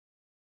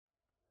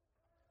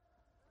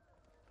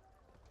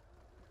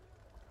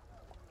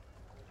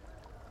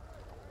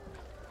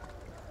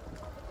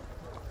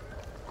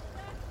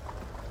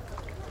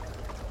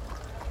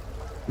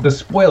The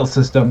spoil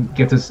system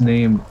gets its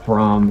name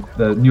from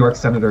the New York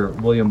Senator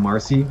William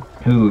Marcy,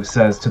 who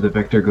says to the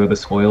victor, go the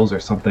spoils,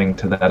 or something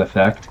to that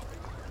effect.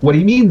 What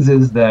he means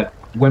is that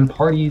when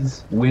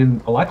parties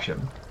win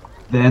election,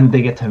 then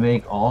they get to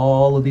make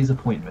all of these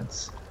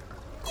appointments.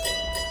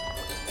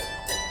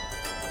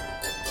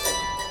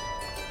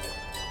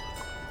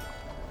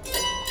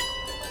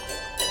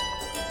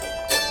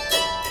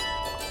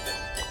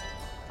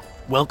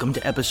 Welcome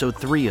to episode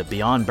 3 of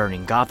Beyond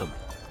Burning Gotham.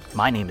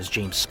 My name is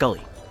James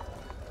Scully.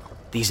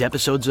 These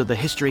episodes are the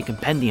history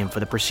compendium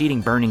for the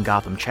preceding Burning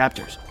Gotham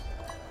chapters.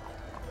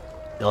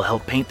 They'll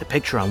help paint the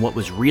picture on what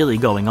was really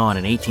going on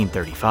in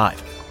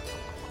 1835.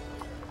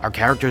 Our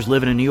characters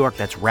live in a New York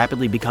that's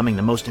rapidly becoming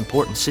the most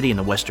important city in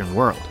the Western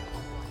world.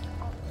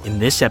 In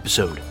this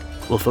episode,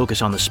 we'll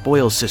focus on the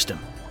spoils system,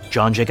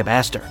 John Jacob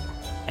Astor,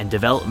 and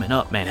development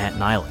up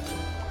Manhattan Island.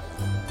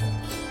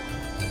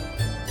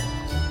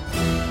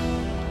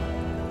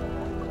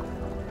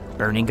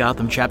 Burning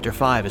Gotham Chapter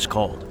 5 is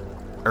called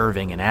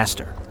Irving and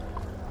Astor.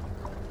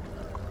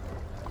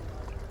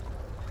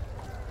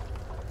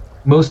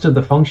 Most of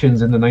the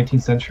functions in the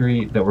 19th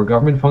century that were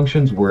government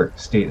functions were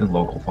state and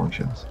local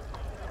functions.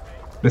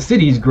 The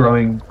city's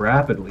growing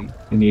rapidly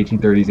in the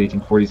 1830s,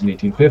 1840s, and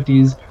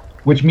 1850s,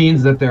 which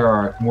means that there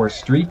are more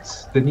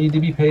streets that need to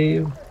be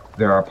paved,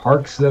 there are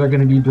parks that are going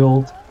to be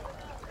built,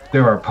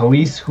 there are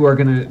police who are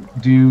going to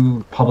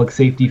do public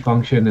safety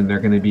function and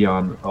they're going to be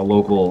on a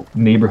local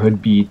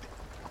neighborhood beat.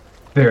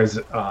 There's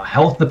a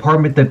health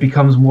department that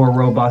becomes more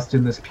robust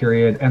in this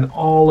period, and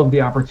all of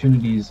the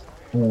opportunities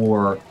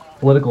for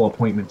political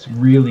appointments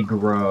really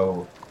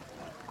grow.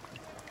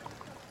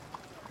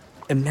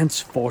 Immense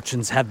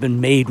fortunes have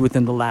been made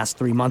within the last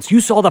 3 months.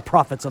 You saw the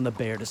profits on the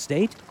Baird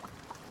estate.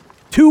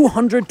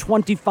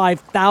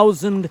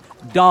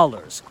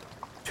 $225,000.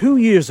 2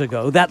 years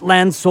ago, that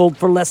land sold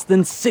for less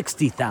than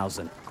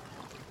 $60,000.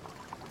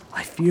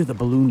 I fear the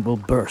balloon will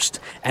burst,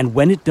 and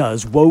when it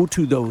does, woe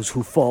to those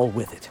who fall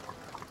with it.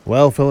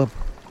 Well, Philip,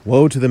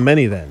 woe to the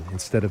many then,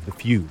 instead of the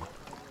few.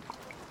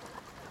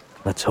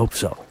 Let's hope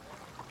so.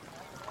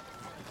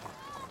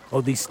 Oh,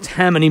 these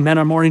Tammany men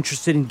are more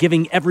interested in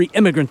giving every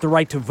immigrant the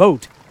right to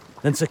vote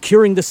than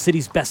securing the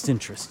city's best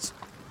interests.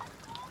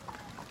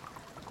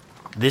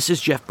 This is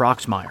Jeff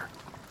Broxmeyer.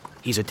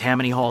 He's a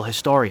Tammany Hall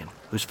historian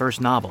whose first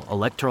novel,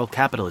 Electoral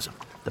Capitalism,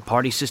 The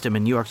Party System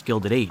in New York's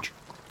Gilded Age,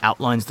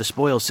 outlines the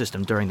spoils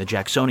system during the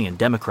Jacksonian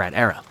Democrat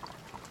era.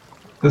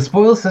 The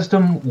spoils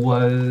system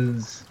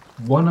was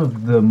one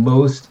of the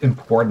most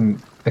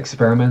important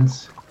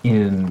experiments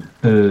in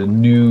the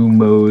new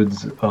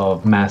modes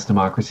of mass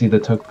democracy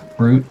that took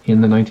root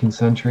in the 19th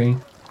century.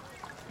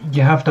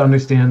 You have to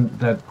understand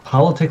that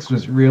politics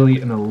was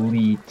really an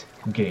elite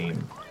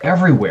game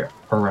everywhere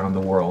around the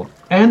world,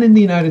 and in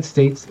the United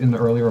States in the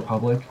early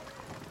republic.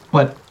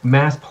 But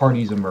mass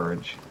parties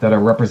emerge that are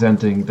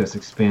representing this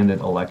expanded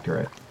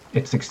electorate.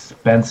 It's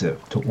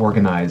expensive to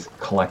organize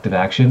collective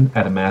action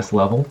at a mass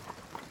level.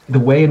 The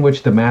way in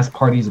which the mass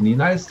parties in the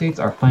United States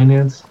are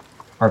financed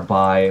are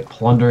by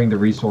plundering the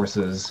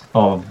resources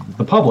of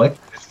the public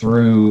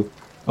through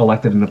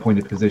elected and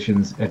appointed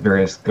positions at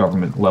various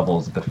government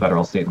levels at the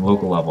federal, state, and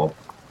local level,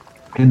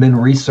 and then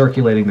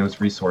recirculating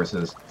those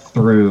resources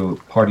through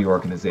party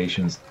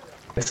organizations.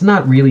 It's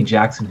not really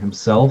Jackson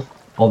himself,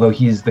 although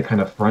he's the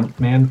kind of front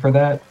man for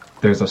that.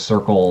 There's a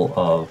circle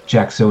of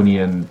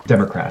Jacksonian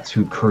Democrats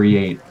who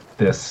create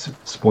this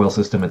spoil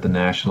system at the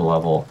national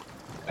level.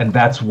 And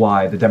that's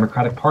why the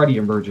Democratic Party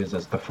emerges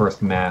as the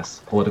first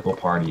mass political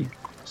party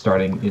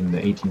starting in the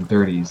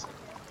 1830s.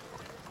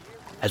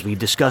 As we've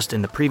discussed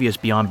in the previous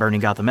Beyond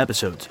Burning Gotham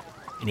episodes,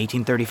 in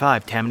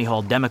 1835, Tammany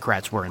Hall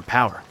Democrats were in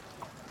power.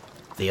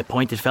 They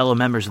appointed fellow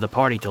members of the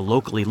party to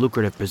locally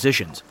lucrative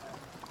positions,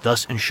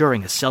 thus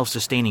ensuring a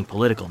self-sustaining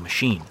political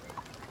machine.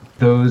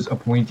 Those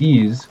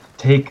appointees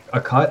take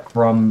a cut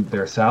from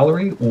their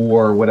salary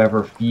or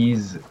whatever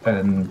fees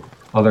and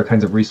other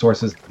kinds of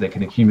resources they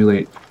can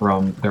accumulate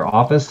from their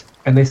office,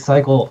 and they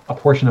cycle a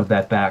portion of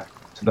that back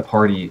to the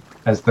party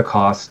as the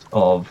cost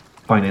of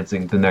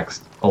financing the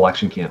next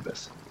election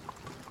canvass.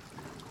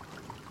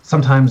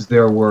 Sometimes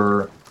there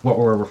were what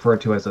were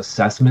referred to as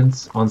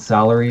assessments on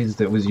salaries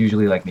that was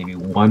usually like maybe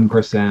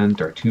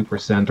 1% or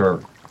 2%,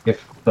 or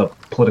if the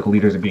political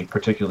leaders are being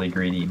particularly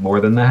greedy,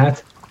 more than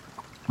that.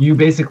 You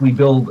basically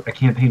build a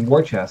campaign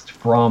war chest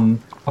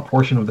from a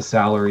portion of the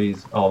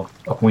salaries of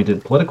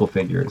appointed political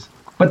figures.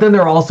 But then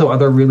there are also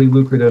other really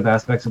lucrative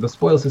aspects of the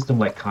spoil system,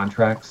 like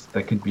contracts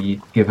that could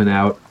be given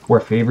out or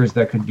favors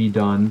that could be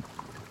done.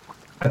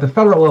 At the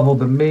federal level,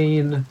 the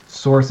main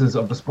sources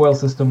of the spoil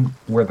system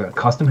were the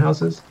custom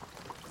houses.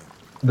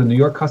 The New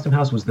York Custom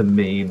House was the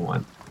main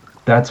one.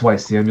 That's why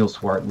Samuel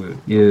Swartwout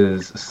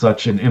is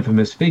such an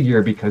infamous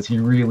figure, because he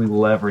really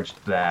leveraged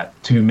that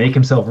to make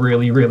himself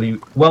really, really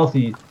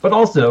wealthy. But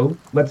also,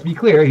 let's be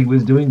clear, he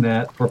was doing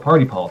that for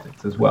party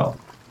politics as well,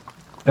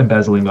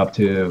 embezzling up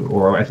to,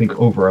 or I think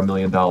over $1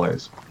 million.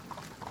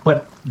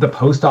 But the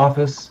post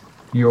office,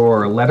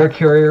 your letter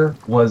carrier,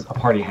 was a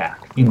party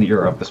hack in the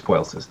era of the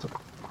spoil system.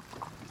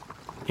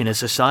 In a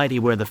society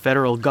where the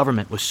federal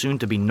government was soon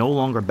to be no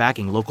longer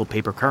backing local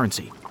paper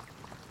currency,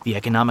 the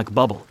economic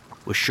bubble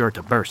was sure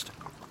to burst.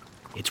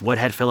 It's what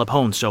had Philip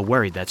Hone so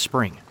worried that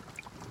spring.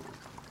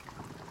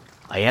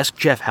 I asked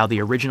Jeff how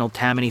the original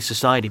Tammany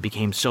Society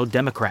became so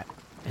Democrat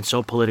and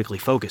so politically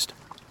focused.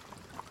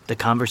 The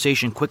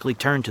conversation quickly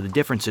turned to the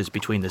differences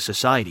between the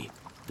society,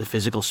 the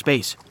physical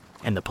space,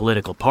 and the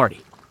political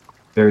party.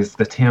 There's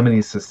the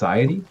Tammany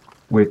Society,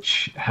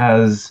 which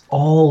has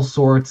all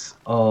sorts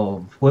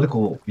of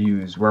political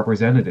views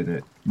represented in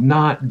it.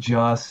 Not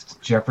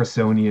just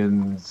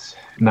Jeffersonians,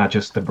 not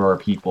just the Burr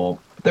people.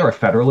 There are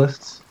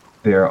Federalists,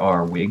 there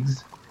are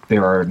Whigs,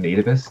 there are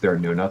Nativists, there are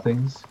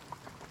Know-Nothings.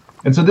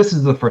 And so this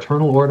is the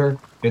fraternal order.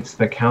 It's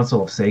the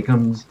Council of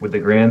Sachems with the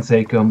Grand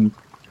Sachem.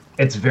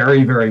 It's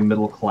very, very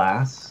middle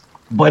class,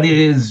 but it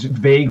is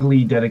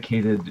vaguely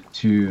dedicated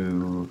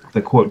to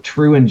the, quote,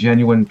 true and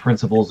genuine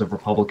principles of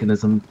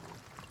republicanism.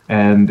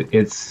 And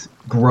it's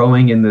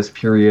growing in this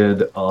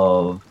period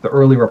of the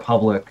early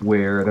republic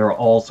where there are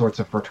all sorts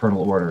of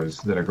fraternal orders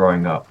that are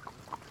growing up.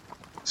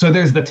 So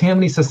there's the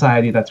Tammany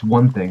Society, that's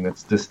one thing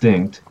that's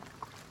distinct.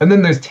 And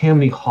then there's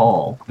Tammany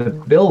Hall, the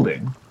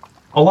building.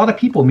 A lot of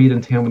people meet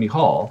in Tammany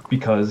Hall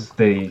because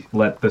they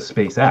let the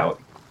space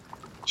out.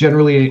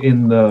 Generally,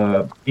 in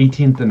the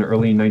 18th and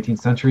early 19th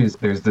centuries,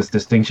 there's this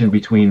distinction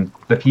between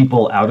the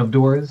people out of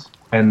doors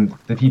and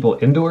the people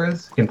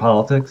indoors in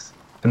politics.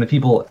 And the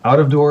people out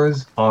of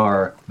doors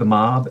are the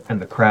mob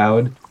and the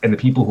crowd, and the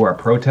people who are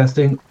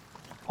protesting,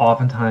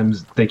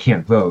 oftentimes they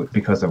can't vote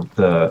because of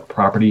the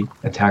property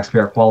and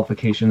taxpayer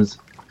qualifications.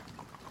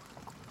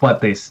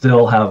 But they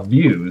still have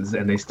views,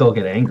 and they still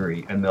get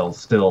angry, and they'll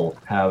still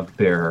have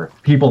their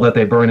people that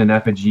they burn in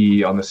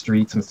effigy on the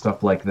streets and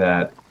stuff like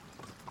that.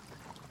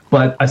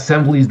 But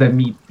assemblies that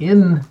meet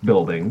in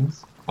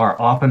buildings are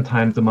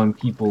oftentimes among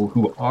people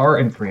who are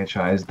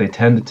enfranchised. They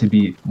tend to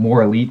be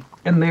more elite,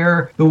 and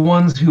they're the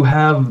ones who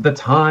have the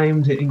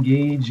time to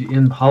engage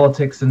in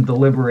politics and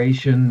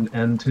deliberation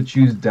and to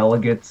choose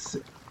delegates,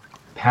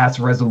 pass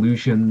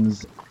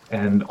resolutions,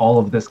 and all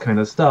of this kind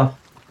of stuff.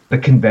 The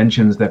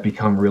conventions that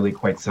become really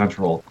quite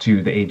central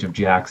to the Age of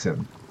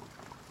Jackson.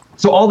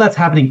 So all that's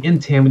happening in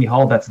Tammany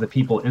Hall, that's the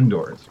people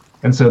indoors.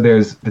 And so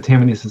there's the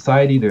Tammany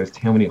Society, there's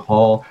Tammany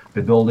Hall,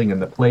 the building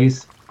and the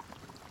place.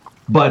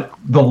 But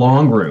the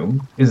long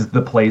room is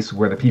the place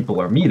where the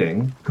people are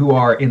meeting, who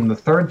are in the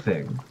third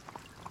thing,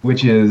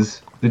 which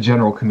is the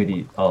General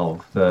Committee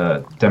of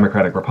the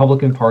Democratic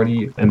Republican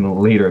Party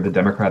and later the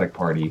Democratic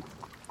Party.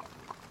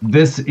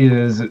 This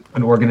is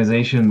an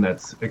organization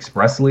that's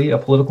expressly a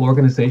political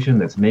organization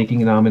that's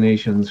making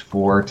nominations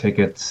for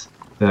tickets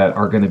that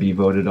are going to be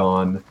voted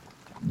on.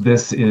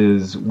 This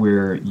is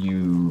where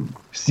you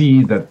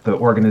see that the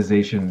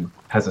organization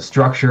has a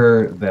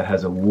structure that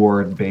has a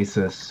ward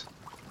basis.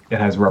 It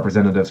has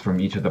representatives from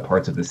each of the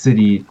parts of the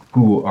city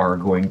who are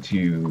going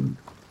to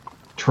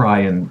try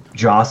and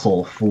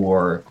jostle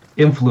for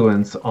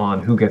influence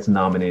on who gets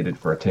nominated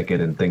for a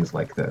ticket and things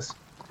like this.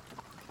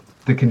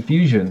 The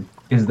confusion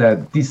is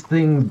that these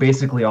things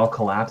basically all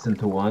collapse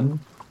into one,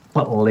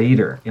 but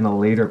later, in a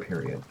later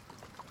period.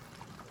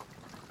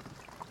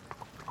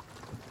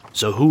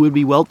 So who would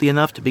be wealthy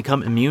enough to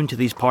become immune to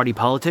these party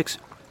politics?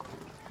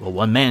 Well,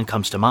 one man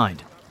comes to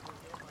mind.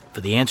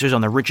 For the answers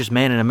on the richest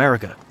man in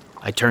America,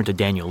 I turn to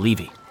Daniel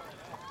Levy.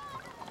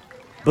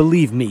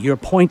 Believe me, your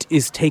point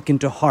is taken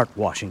to heart,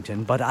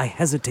 Washington, but I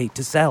hesitate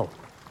to sell.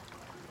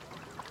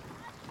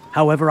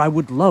 However, I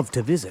would love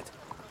to visit.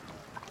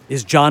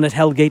 Is John at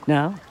Hellgate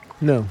now?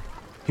 No.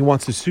 He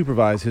wants to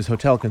supervise his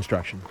hotel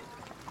construction.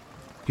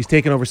 He's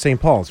taken over St.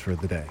 Paul's for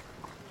the day.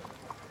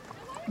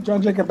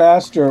 John Jacob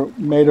Astor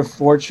made a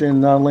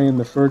fortune not only in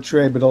the fur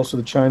trade, but also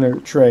the China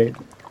trade.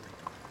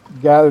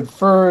 Gathered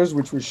furs,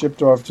 which were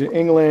shipped off to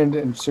England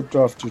and shipped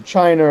off to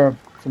China.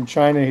 From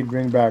China, he'd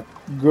bring back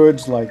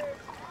goods like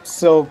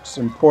silks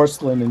and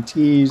porcelain and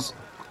teas.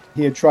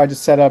 He had tried to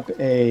set up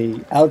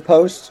a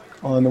outpost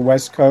on the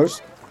West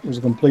Coast. It was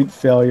a complete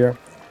failure.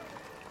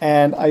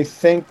 And I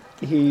think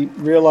he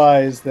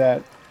realized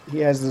that he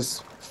has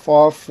this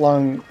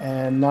far-flung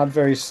and not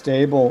very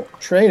stable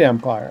trade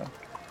empire.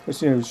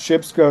 Because,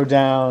 ships go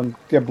down,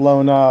 get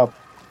blown up,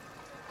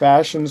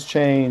 fashions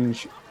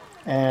change,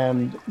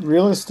 and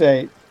real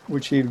estate,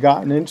 which he'd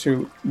gotten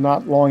into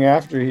not long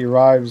after he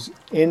arrives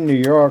in New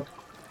York,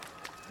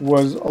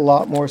 was a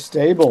lot more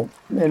stable.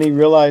 And he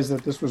realized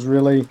that this was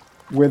really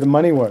where the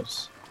money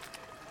was.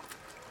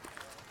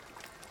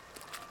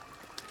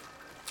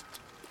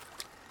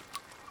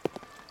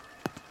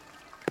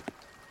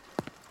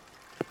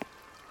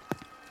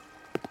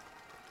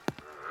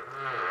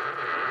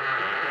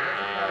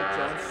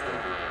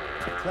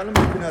 Tell him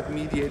I cannot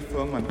mediate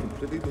for him. I'm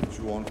completely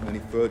withdrawn from any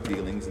fur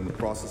dealings in the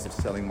process of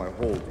selling my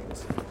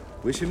holdings.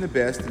 Wish him the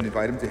best and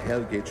invite him to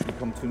Hellgate should he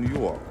come to New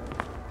York.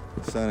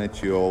 Sign it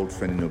to your old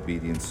friend in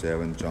obedience,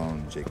 sir, and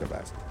John Jacob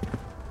Astor.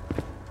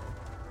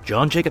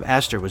 John Jacob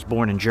Astor was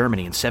born in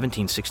Germany in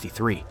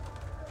 1763.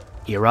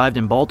 He arrived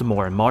in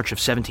Baltimore in March of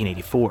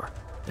 1784,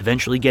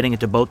 eventually getting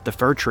into both the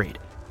fur trade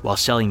while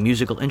selling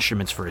musical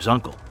instruments for his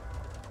uncle.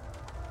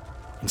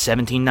 In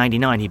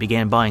 1799, he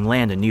began buying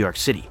land in New York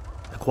City,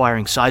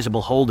 acquiring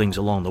sizable holdings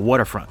along the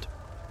waterfront.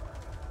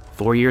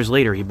 4 years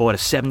later, he bought a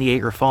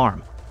 70-acre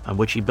farm on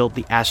which he built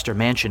the Astor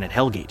Mansion at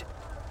Hellgate.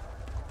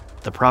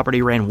 The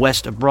property ran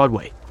west of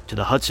Broadway to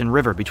the Hudson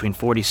River between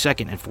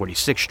 42nd and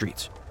 46th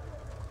Streets.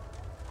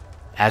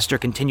 Astor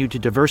continued to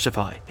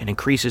diversify and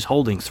increase his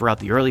holdings throughout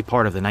the early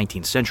part of the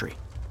 19th century.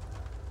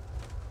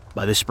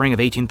 By the spring of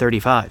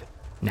 1835,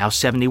 now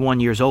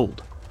 71 years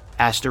old,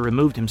 Astor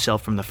removed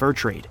himself from the fur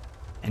trade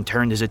and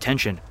turned his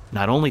attention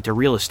not only to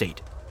real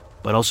estate,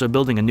 but also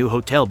building a new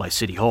hotel by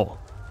City Hall.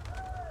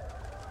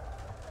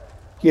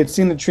 He had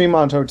seen the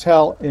Tremont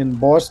Hotel in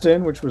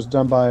Boston, which was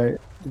done by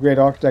the great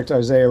architect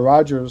Isaiah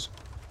Rogers.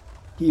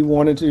 He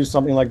wanted to do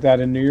something like that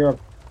in New York.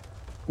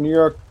 New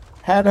York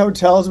had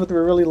hotels, but they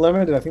were really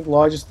limited. I think the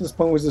largest at this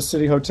point was the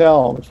City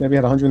Hotel, which maybe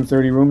had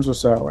 130 rooms or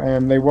so.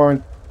 And they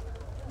weren't,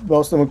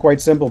 most of them were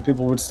quite simple.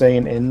 People would stay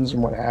in inns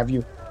and what have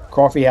you.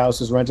 Coffee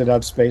houses rented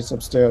out space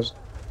upstairs.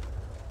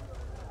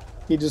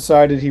 He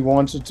decided he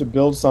wanted to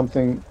build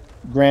something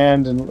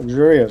grand and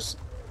luxurious.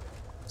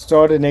 It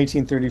started in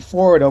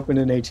 1834, it opened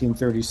in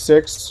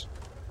 1836.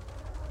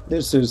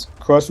 This is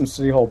across from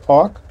City Hall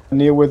Park,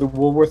 near where the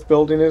Woolworth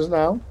building is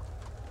now.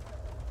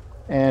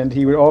 And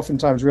he would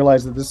oftentimes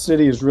realize that this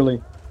city is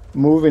really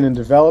moving and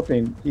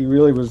developing. He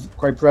really was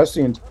quite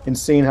prescient in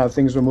seeing how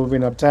things were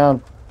moving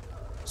uptown.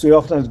 So he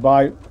oftentimes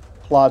buy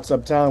plots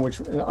uptown, which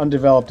in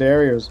undeveloped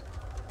areas,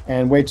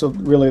 and wait till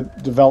really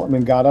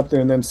development got up there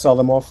and then sell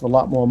them off for a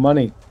lot more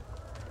money.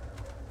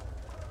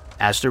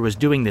 Astor was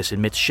doing this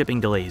amidst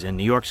shipping delays and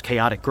New York's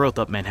chaotic growth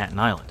up Manhattan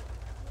Island.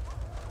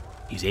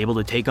 He's able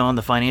to take on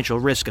the financial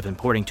risk of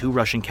importing 2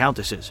 Russian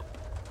countesses,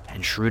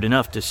 and shrewd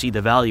enough to see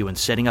the value in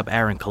setting up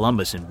Aaron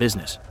Columbus in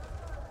business.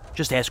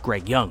 Just ask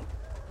Greg Young.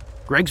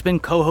 Greg's been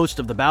co-host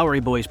of the Bowery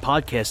Boys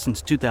podcast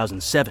since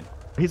 2007.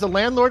 He's a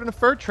landlord and a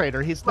fur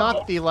trader. He's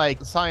not the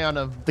scion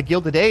of the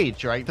Gilded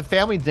Age, right? The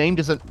family name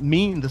doesn't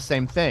mean the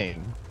same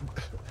thing.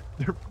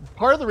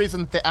 Part of the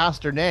reason the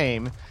Astor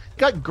name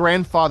got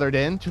grandfathered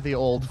into the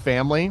old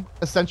family,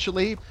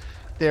 essentially.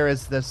 There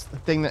is this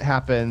thing that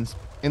happens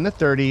in the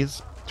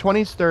 30s,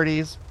 20s,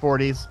 30s,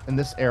 40s, in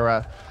this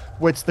era,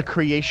 where it's the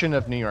creation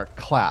of New York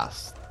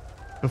class.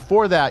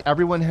 Before that,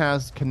 everyone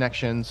has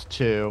connections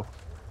to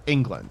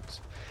England.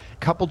 A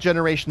couple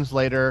generations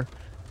later,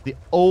 the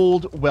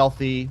old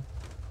wealthy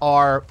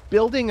are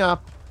building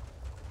up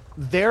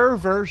their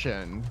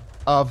version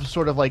of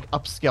sort of like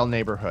upscale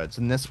neighborhoods.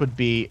 And this would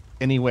be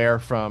anywhere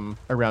from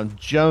around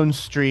Jones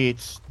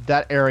Street,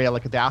 that area,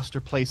 like the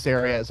Astor Place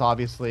area is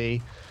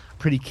obviously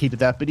pretty key to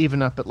that, but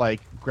even up at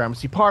like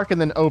Gramercy Park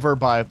and then over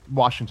by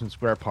Washington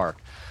Square Park.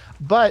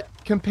 But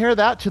compare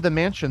that to the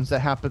mansions that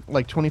happened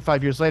like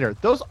 25 years later.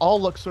 Those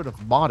all look sort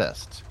of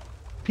modest.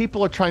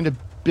 People are trying to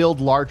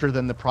build larger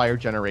than the prior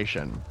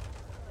generation.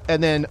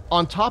 And then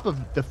on top of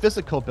the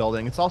physical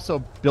building, it's also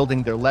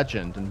building their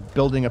legend and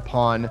building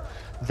upon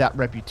that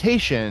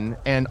reputation.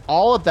 And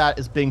all of that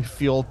is being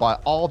fueled by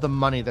all the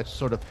money that's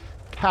sort of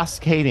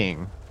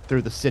cascading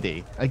through the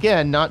city.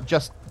 Again, not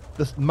just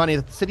the money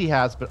that the city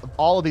has, but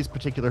all of these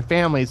particular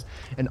families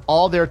and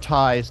all their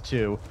ties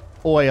to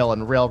oil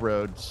and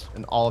railroads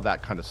and all of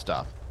that kind of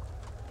stuff.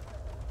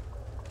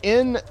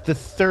 In the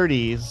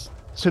 30s,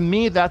 to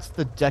me, that's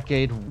the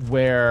decade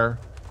where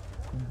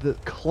the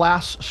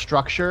class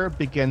structure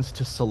begins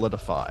to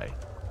solidify.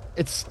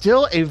 It's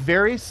still a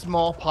very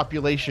small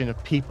population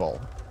of people.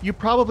 You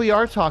probably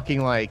are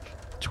talking like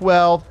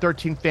 12,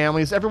 13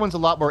 families. Everyone's a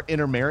lot more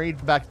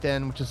intermarried back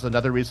then, which is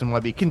another reason why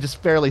we can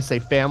just fairly say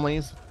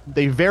families.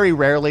 They very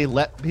rarely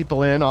let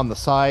people in on the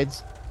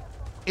sides.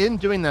 In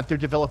doing that, they're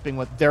developing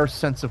what their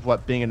sense of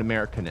what being an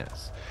American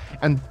is.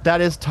 And that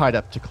is tied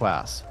up to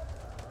class.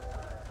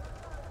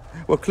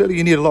 Well, clearly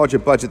you need a larger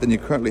budget than you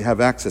currently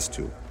have access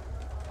to.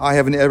 I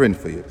have an errand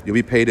for you. You'll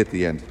be paid at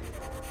the end.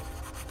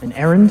 An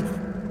errand?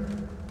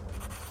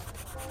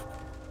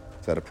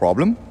 Is that a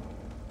problem?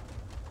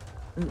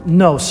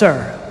 No,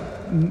 sir.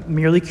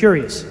 Merely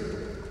curious.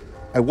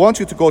 I want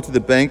you to go to the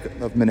Bank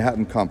of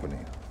Manhattan Company.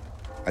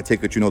 I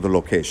take it you know the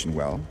location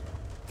well.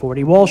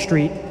 40 Wall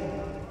Street.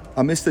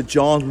 A Mr.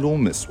 John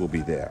Loomis will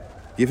be there.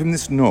 Give him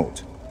this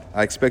note.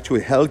 I expect you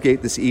at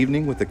Hellgate this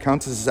evening with the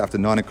countesses after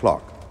 9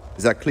 o'clock.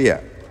 Is that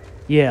clear?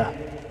 Yeah.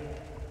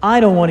 I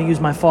don't want to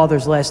use my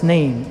father's last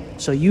name,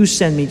 so you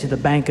send me to the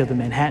Bank of the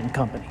Manhattan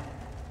Company.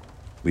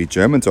 We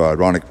Germans are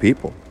ironic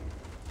people.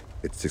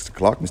 It's 6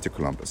 o'clock, Mr.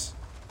 Columbus.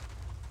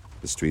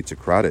 The streets are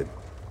crowded.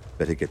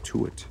 Better get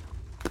to it.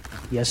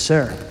 Yes,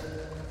 sir.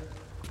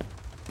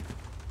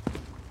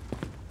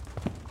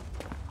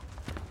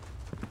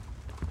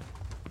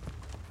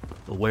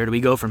 Well, where do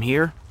we go from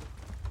here?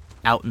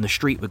 Out in the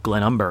street with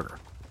Glenn Umberger.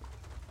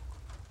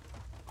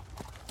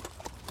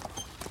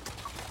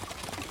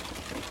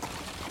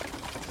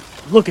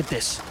 Look at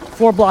this.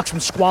 4 blocks from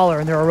squalor,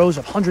 and there are rows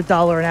of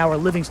 $100 an hour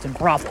Livingston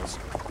brothels.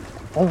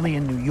 Only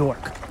in New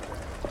York.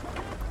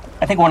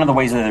 I think one of the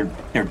ways that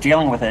they're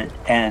dealing with it,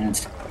 and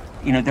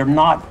they're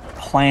not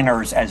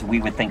planners as we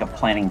would think of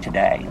planning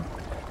today.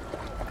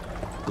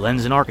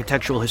 Glenn's an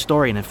architectural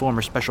historian and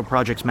former special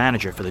projects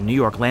manager for the New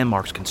York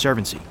Landmarks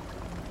Conservancy.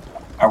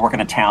 I work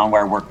in a town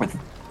where I work with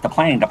the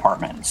planning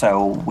department.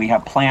 So we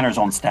have planners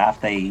on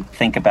staff. They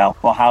think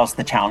about, well, how's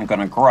the town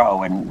going to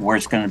grow and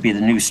where's going to be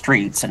the new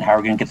streets and how are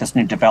we going to get this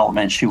new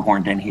development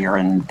shoehorned in here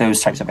and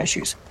those types of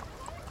issues.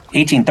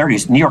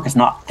 1830s, New York is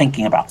not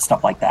thinking about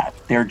stuff like that.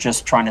 They're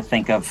just trying to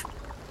think of,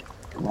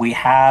 we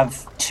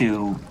have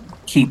to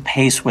keep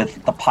pace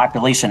with the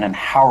population and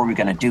how are we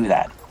going to do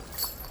that?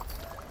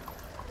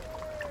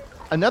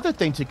 Another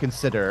thing to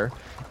consider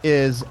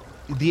is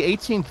the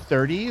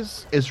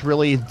 1830s is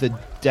really the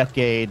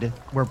decade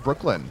where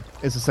Brooklyn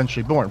is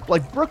essentially born.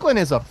 Like, Brooklyn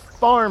is a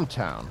farm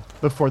town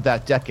before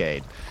that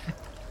decade.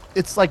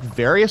 It's like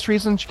various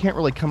reasons. You can't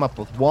really come up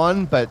with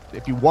one, but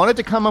if you wanted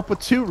to come up with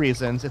two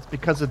reasons, it's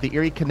because of the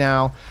Erie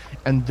Canal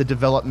and the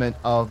development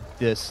of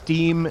the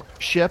steam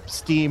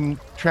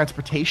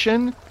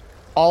transportation.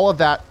 All of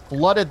that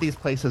flooded these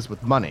places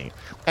with money.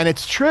 And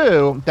it's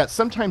true that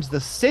sometimes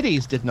the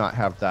cities did not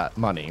have that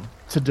money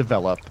to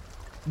develop.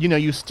 You know,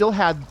 you still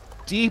had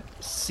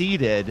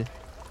deep-seated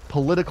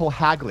political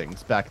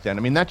hagglings back then.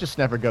 I mean, that just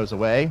never goes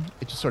away.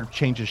 It just sort of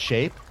changes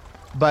shape.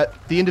 But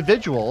the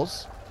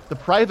individuals, the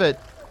private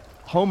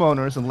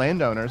homeowners and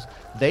landowners,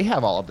 they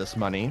have all of this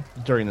money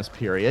during this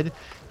period.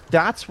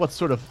 That's what's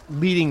sort of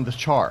leading the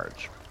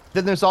charge.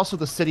 Then there's also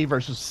the city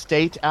versus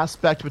state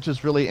aspect, which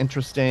is really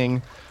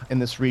interesting in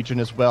this region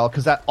as well,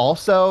 because that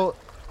also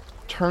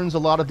turns a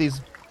lot of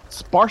these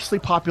sparsely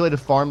populated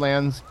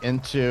farmlands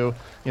into,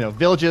 you know,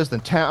 villages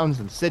and towns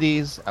and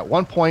cities. At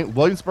one point,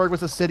 Williamsburg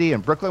was a city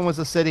and Brooklyn was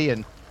a city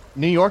and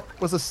New York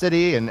was a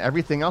city and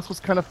everything else was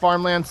kind of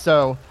farmland.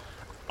 So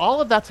all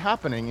of that's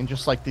happening in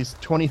just like these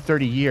 20,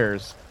 30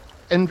 years.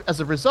 And as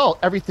a result,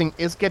 everything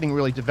is getting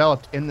really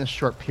developed in this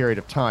short period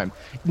of time.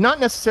 Not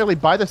necessarily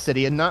by the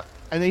city, and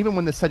even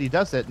when the city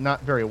does it,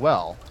 not very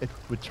well, it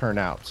would turn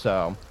out.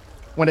 So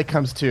when it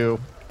comes to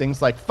things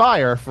like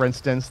fire, for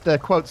instance, the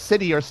quote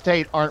city or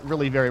state aren't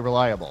really very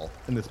reliable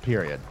in this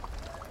period.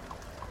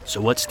 So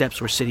what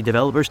steps were city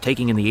developers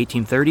taking in the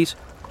 1830s?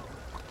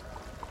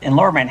 In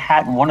Lower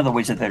Manhattan, one of the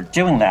ways that they're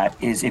doing that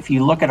is if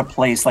you look at a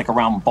place like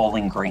around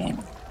Bowling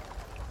Green,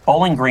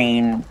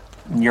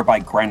 nearby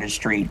Greenwich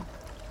Street,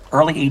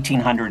 early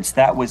 1800s,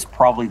 that was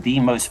probably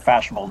the most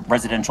fashionable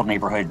residential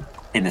neighborhood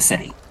in the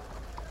city.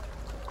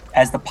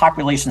 As the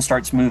population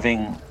starts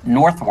moving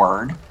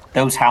northward,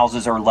 those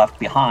houses are left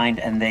behind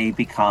and they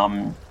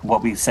become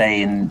what we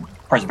say in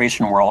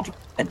preservation world,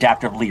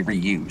 adaptively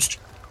reused.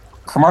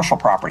 Commercial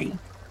property.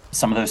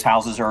 Some of those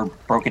houses are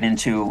broken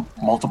into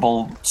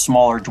multiple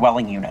smaller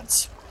dwelling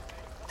units.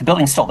 The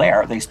building's still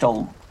there. They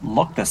still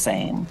look the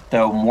same,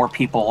 though more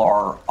people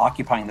are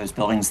occupying those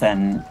buildings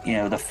than, you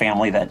know, the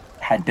family that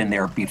had been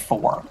there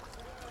before.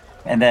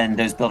 And then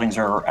those buildings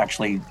are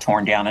actually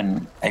torn down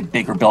and a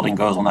bigger building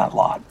goes on that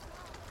lot.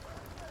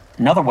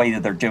 Another way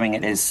that they're doing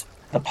it is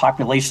the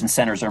population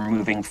centers are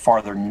moving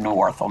farther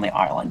north on the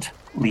island,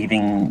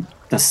 leaving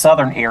the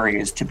southern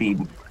areas to be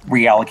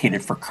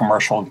reallocated for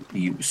commercial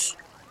use.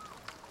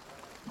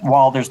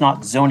 While there's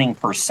not zoning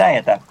per se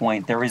at that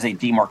point, there is a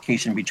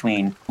demarcation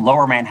between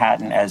Lower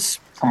Manhattan as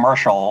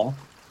commercial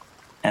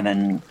and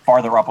then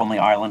farther up on the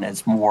island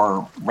as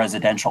more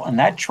residential. And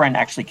that trend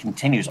actually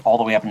continues all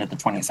the way up into the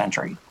 20th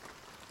century.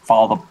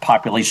 Follow the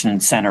population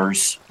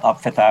centers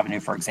up Fifth Avenue,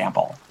 for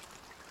example.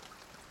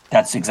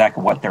 That's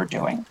exactly what they're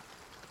doing.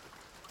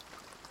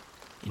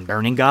 In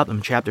Burning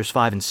Gotham, chapters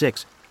 5 and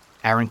 6,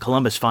 Aaron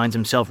Columbus finds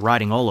himself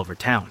riding all over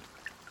town.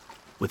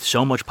 With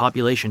so much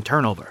population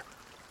turnover,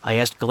 I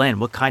asked Glenn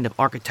what kind of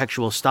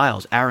architectural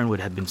styles Aaron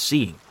would have been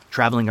seeing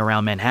traveling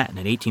around Manhattan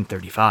in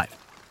 1835.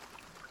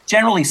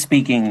 Generally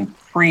speaking,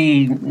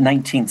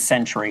 pre-19th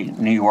century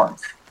New York,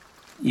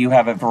 you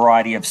have a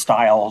variety of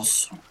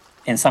styles.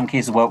 In some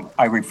cases, what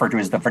I refer to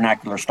as the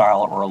vernacular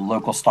style or a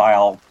local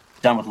style,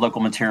 done with local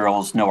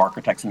materials, no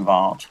architects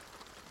involved.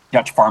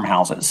 Dutch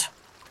farmhouses.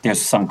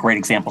 There's some great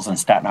examples in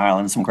Staten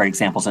Island, some great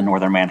examples in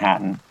northern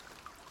Manhattan.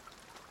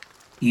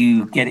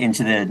 You get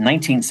into the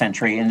 19th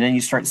century, and then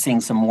you start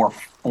seeing some more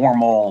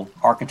formal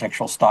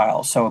architectural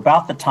styles. So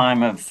about the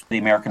time of the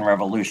American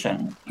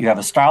Revolution, you have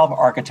a style of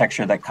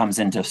architecture that comes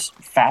into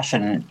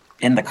fashion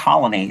in the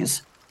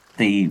colonies,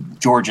 the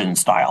Georgian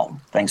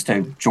style, thanks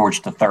to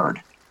George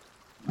III.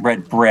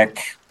 Red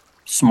brick,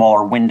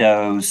 smaller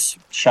windows,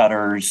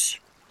 shutters,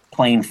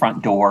 plain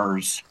front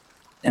doors.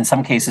 In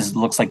some cases, it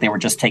looks like they were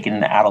just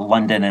taken out of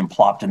London and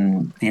plopped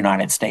in the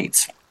United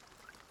States.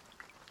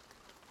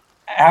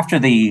 After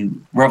the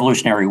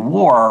Revolutionary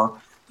War,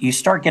 you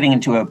start getting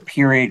into a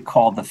period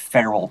called the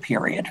Federal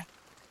Period.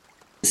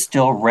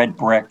 Still red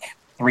brick,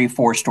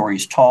 3-4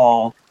 stories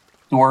tall.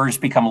 Doors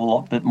become a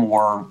little bit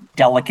more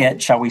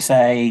delicate, shall we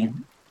say.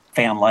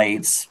 Fan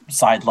lights,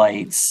 side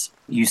lights.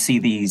 You see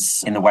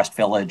these in the West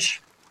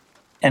Village.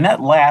 And that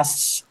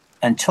lasts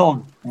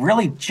until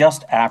really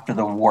just after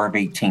the War of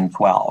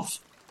 1812.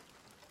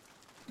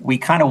 We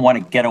kind of want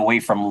to get away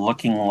from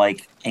looking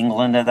like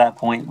England at that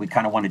point. We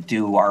kind of want to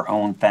do our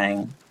own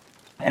thing.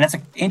 And it's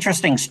an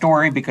interesting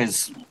story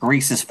because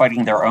Greece is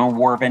fighting their own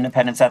war of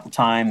independence at the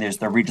time. There's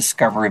the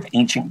rediscovery of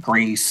ancient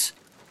Greece,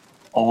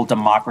 old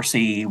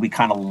democracy. We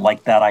kind of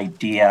like that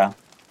idea.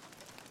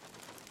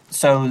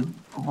 So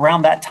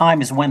around that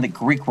time is when the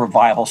Greek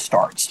revival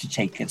starts to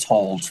take its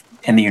hold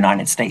in the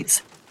United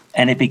States.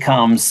 And it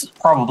becomes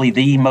probably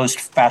the most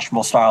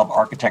fashionable style of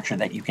architecture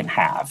that you can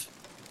have.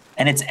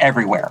 And it's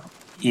everywhere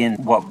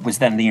in what was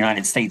then the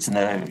United States in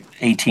the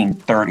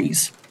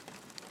 1830s.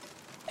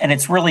 And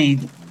it's really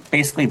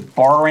basically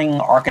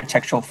borrowing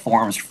architectural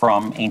forms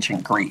from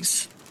ancient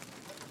Greece.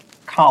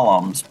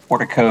 Columns,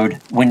 porticoed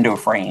window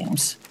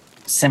frames,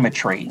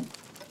 symmetry.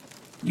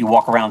 You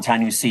walk around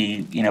town, you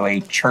see,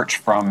 a church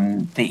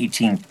from the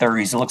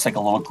 1830s. It looks like a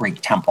little Greek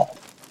temple.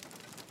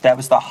 That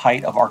was the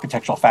height of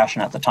architectural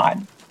fashion at the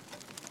time.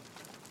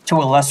 To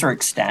a lesser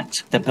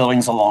extent, the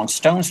buildings along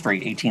Stone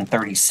Street,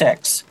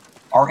 1836,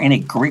 are in a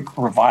Greek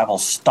revival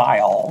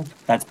style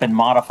that's been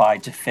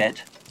modified to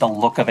fit the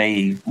look of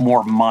a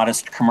more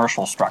modest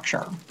commercial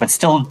structure, but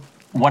still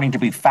wanting to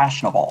be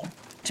fashionable,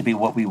 to be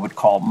what we would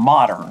call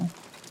modern.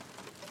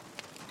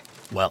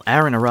 While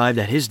Aaron arrived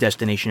at his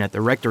destination at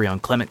the rectory on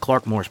Clement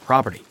Clark Moore's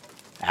property,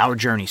 our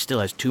journey still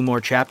has 2 more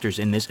chapters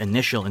in this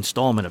initial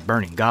installment of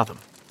Burning Gotham.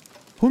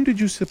 Whom did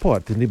you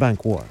support in the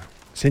bank war?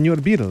 Senor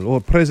Beadle or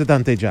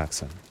Presidente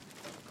Jackson?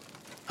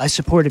 I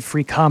supported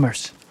free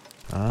commerce.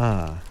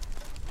 Ah.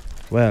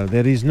 Well,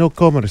 there is no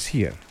commerce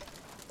here.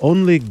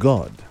 Only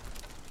God.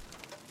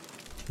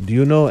 Do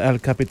you know El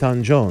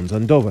Capitan Jones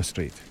on Dover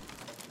Street?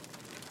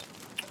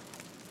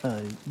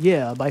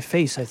 Yeah, by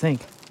face, I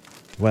think.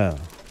 Well,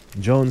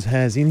 Jones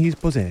has in his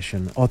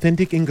possession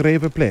authentic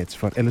engraver plates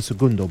for El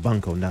Segundo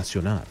Banco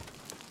Nacional.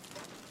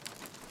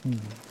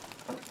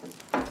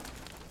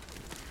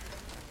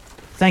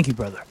 Thank you,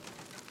 brother.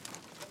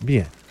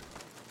 Bien.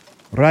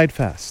 Ride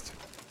fast.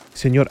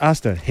 Senor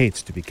Astor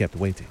hates to be kept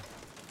waiting.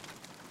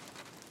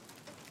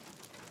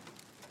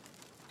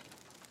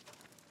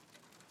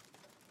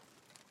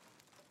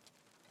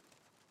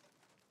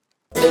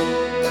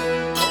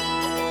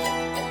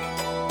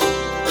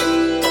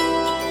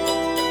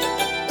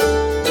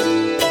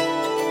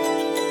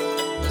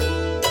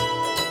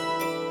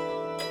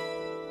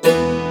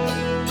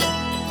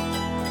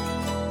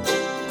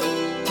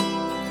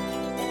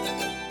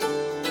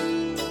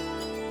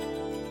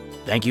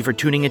 Thank you for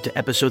tuning into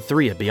Episode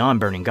 3 of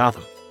Beyond Burning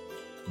Gotham.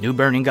 New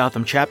Burning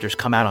Gotham chapters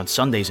come out on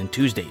Sundays and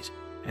Tuesdays,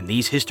 and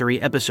these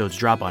history episodes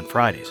drop on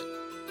Fridays.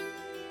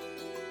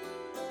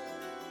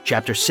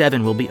 Chapter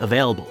 7 will be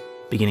available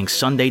beginning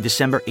Sunday,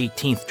 December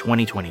 18th,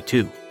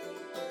 2022.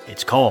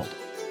 It's called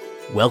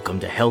Welcome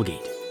to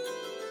Hellgate.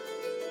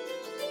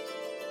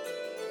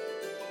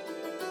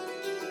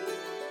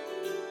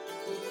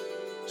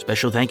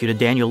 Special thank you to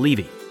Daniel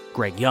Levy,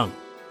 Greg Young,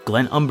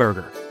 Glenn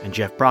Umberger, and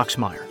Jeff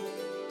Broxmeyer.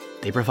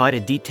 They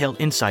provided detailed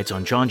insights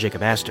on John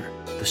Jacob Astor,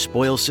 the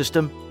spoils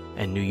system,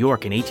 and New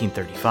York in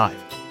 1835.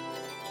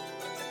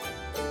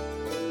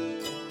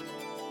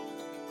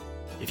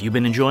 If you've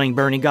been enjoying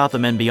Burning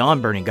Gotham and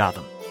Beyond Burning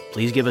Gotham,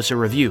 please give us a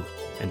review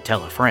and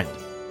tell a friend.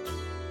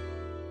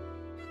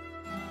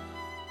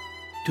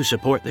 To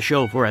support the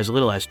show for as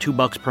little as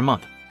 $2 per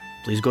month,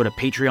 please go to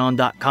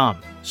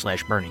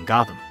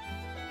patreon.com/burninggotham.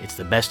 It's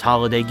the best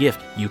holiday gift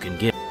you can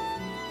give.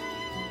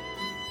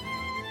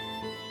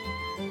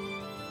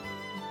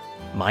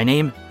 My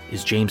name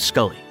is James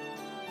Scully.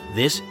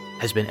 This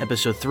has been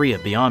Episode 3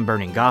 of Beyond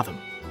Burning Gotham,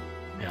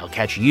 and I'll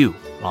catch you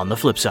on the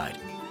flip side.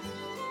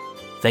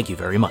 Thank you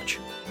very much.